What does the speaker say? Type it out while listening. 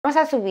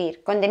Vamos a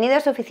subir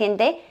contenido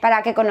suficiente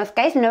para que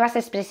conozcáis nuevas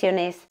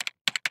expresiones.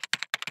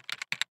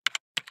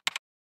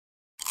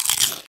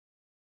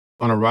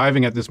 On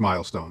arriving at this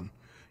milestone,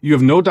 you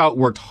have no doubt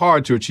worked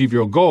hard to achieve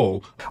your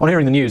goal. On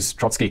hearing the news,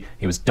 Trotsky,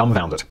 he was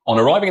dumbfounded. On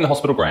arriving in the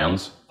hospital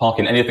grounds, park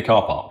in any of the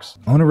car parks.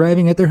 On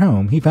arriving at their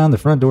home, he found the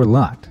front door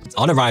locked.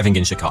 On arriving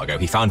in Chicago,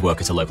 he found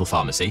work at a local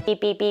pharmacy. Beep,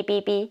 beep, beep,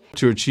 beep, beep.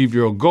 To achieve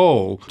your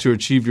goal, to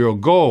achieve your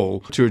goal,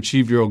 to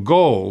achieve your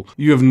goal,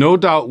 you have no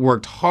doubt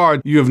worked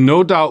hard. You have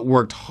no doubt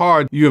worked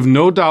hard. You have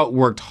no doubt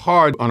worked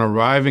hard on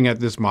arriving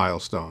at this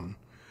milestone.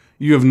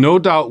 You have no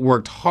doubt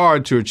worked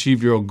hard to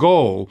achieve your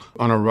goal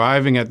on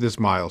arriving at this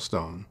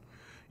milestone.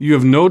 You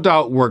have no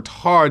doubt worked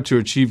hard to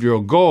achieve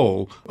your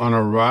goal on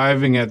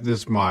arriving at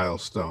this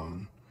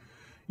milestone.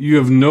 You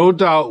have no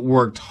doubt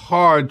worked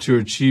hard to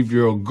achieve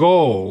your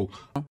goal.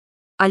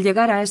 Al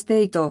llegar a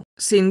este hito,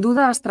 sin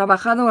duda has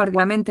trabajado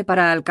arduamente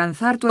para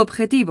alcanzar tu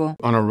objetivo.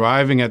 On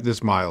arriving at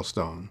this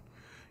milestone.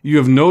 You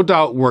have no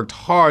doubt worked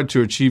hard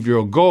to achieve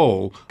your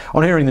goal.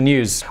 On hearing the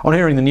news,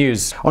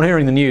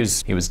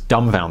 he was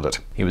dumbfounded.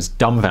 He was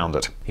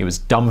dumbfounded. He was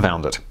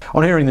dumbfounded.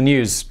 On hearing the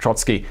news,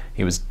 Trotsky,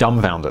 he was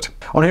dumbfounded.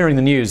 On hearing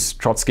the news,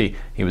 Trotsky,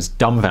 he was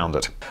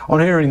dumbfounded.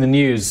 On hearing the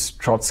news,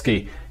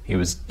 Trotsky, he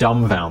was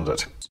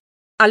dumbfounded.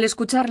 Al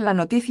escuchar la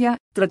noticia,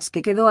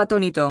 Trotsky quedó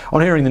atónito.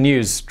 On hearing the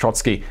news,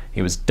 Trotsky,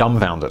 he was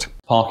dumbfounded.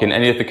 Park in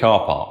any of the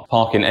car parks.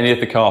 Park in any of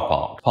the car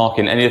parks. Park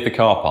in any of the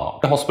car parks.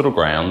 The hospital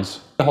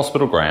grounds. The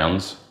hospital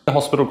grounds. The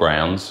hospital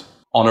grounds.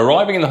 On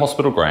arriving in the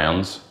hospital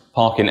grounds,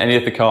 park in any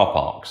of the car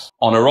parks.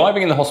 On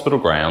arriving in the hospital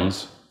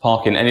grounds,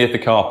 park in any of the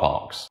car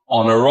parks.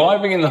 On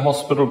arriving in the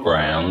hospital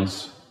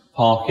grounds,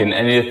 park in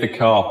any of the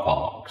car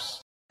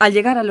parks. Al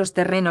llegar a los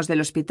terrenos del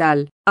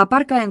hospital,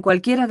 aparca en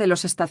cualquiera de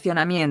los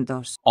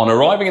estacionamientos. On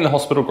arriving in the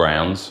hospital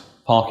grounds,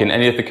 park in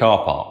any of the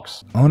car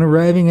parks. On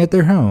arriving at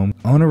their home,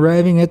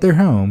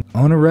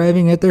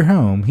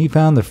 he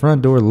found the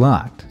front door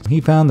locked.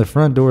 He found the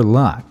front door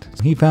locked.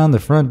 He found the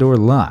front door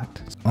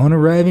locked. On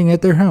arriving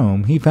at their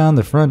home, he found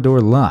the front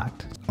door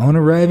locked. On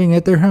arriving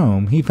at their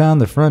home, he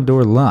found the front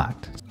door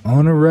locked.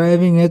 On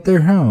arriving at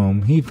their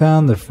home, he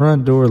found the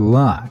front door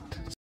locked.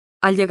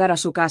 Al llegar a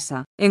su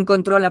casa,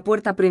 encontró la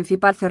puerta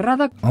principal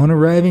cerrada. On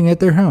arriving at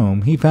their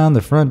home, he found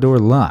the front door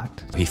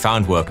locked. He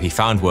found work at a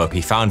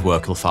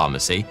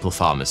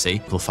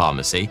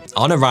pharmacy.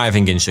 On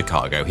arriving in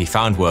Chicago, he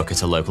found work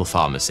at a local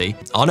pharmacy.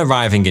 On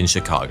arriving in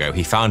Chicago,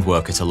 he found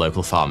work at a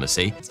local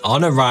pharmacy.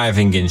 On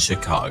arriving in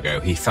Chicago,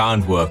 he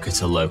found work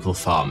at a local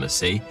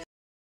pharmacy.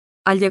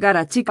 Al llegar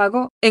a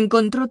Chicago,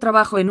 encontró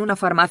trabajo en una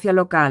farmacia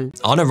local.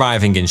 On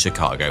arriving in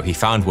Chicago, he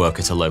found work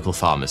at a local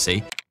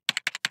pharmacy.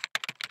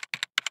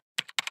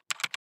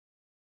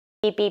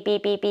 Beep, beep,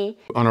 beep, beep, beep.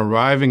 On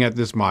arriving at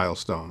this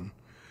milestone.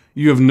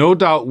 You have no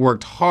doubt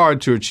worked hard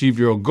to achieve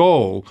your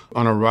goal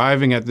on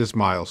arriving at this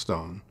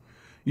milestone.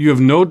 You have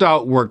no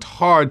doubt worked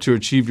hard to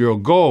achieve your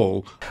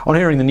goal. On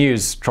hearing the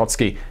news,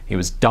 Trotsky, he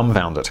was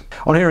dumbfounded.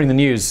 On hearing the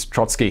news,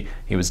 Trotsky,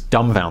 he was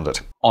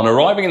dumbfounded. On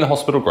arriving in the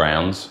hospital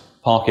grounds,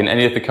 park in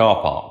any of the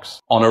car parks.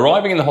 On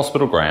arriving in the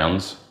hospital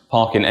grounds,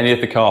 park in any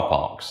of the car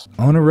parks.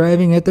 On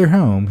arriving at their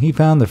home, he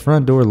found the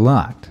front door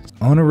locked.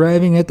 On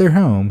arriving at their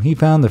home, he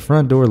found the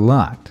front door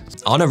locked.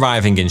 On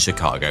arriving in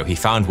Chicago, he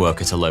found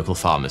work at a local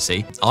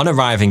pharmacy. On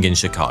arriving in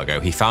Chicago,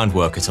 he found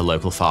work at a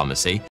local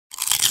pharmacy.